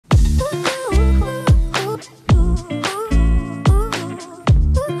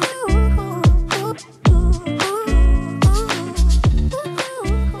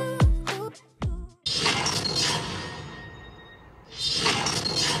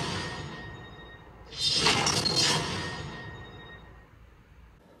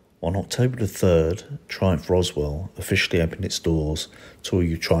On October the 3rd, Triumph Roswell officially opened its doors to all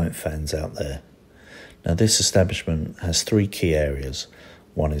you Triumph fans out there. Now this establishment has three key areas.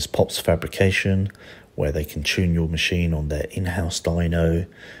 One is Pop's Fabrication, where they can tune your machine on their in-house dyno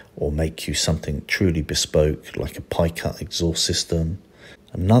or make you something truly bespoke like a pie cut exhaust system.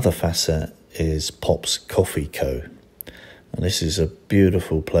 Another facet is Pop's Coffee Co. And this is a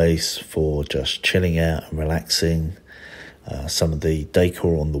beautiful place for just chilling out and relaxing. Some of the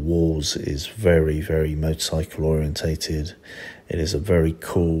decor on the walls is very, very motorcycle orientated. It is a very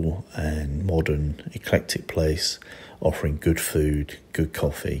cool and modern, eclectic place, offering good food, good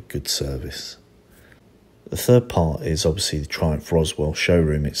coffee, good service. The third part is obviously the Triumph Roswell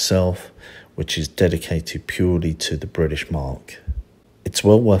showroom itself, which is dedicated purely to the British mark. It's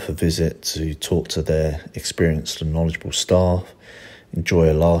well worth a visit to talk to their experienced and knowledgeable staff, enjoy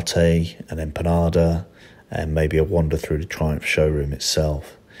a latte, an empanada, and maybe a wander through the Triumph showroom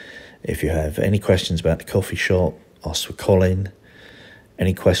itself. If you have any questions about the coffee shop, ask for Colin.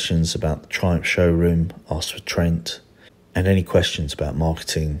 Any questions about the Triumph showroom, ask for Trent. And any questions about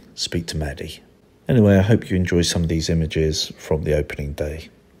marketing, speak to Maddie. Anyway, I hope you enjoy some of these images from the opening day.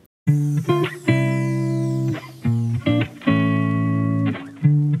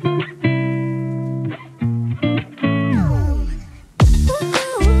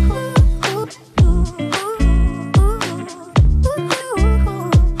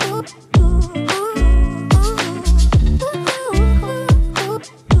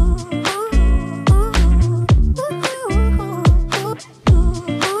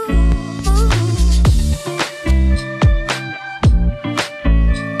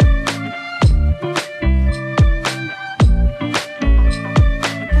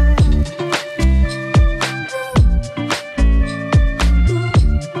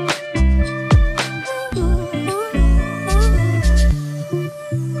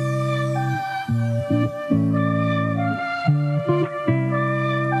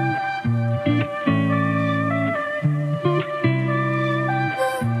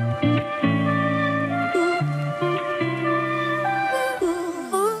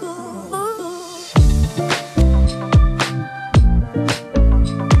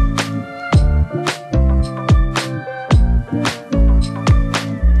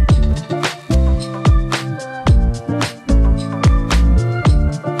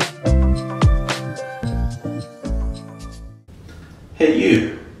 Hey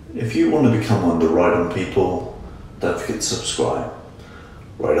you, if you want to become one of the Ride On people, don't forget to subscribe.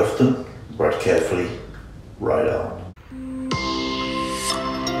 Ride often, ride carefully, ride on.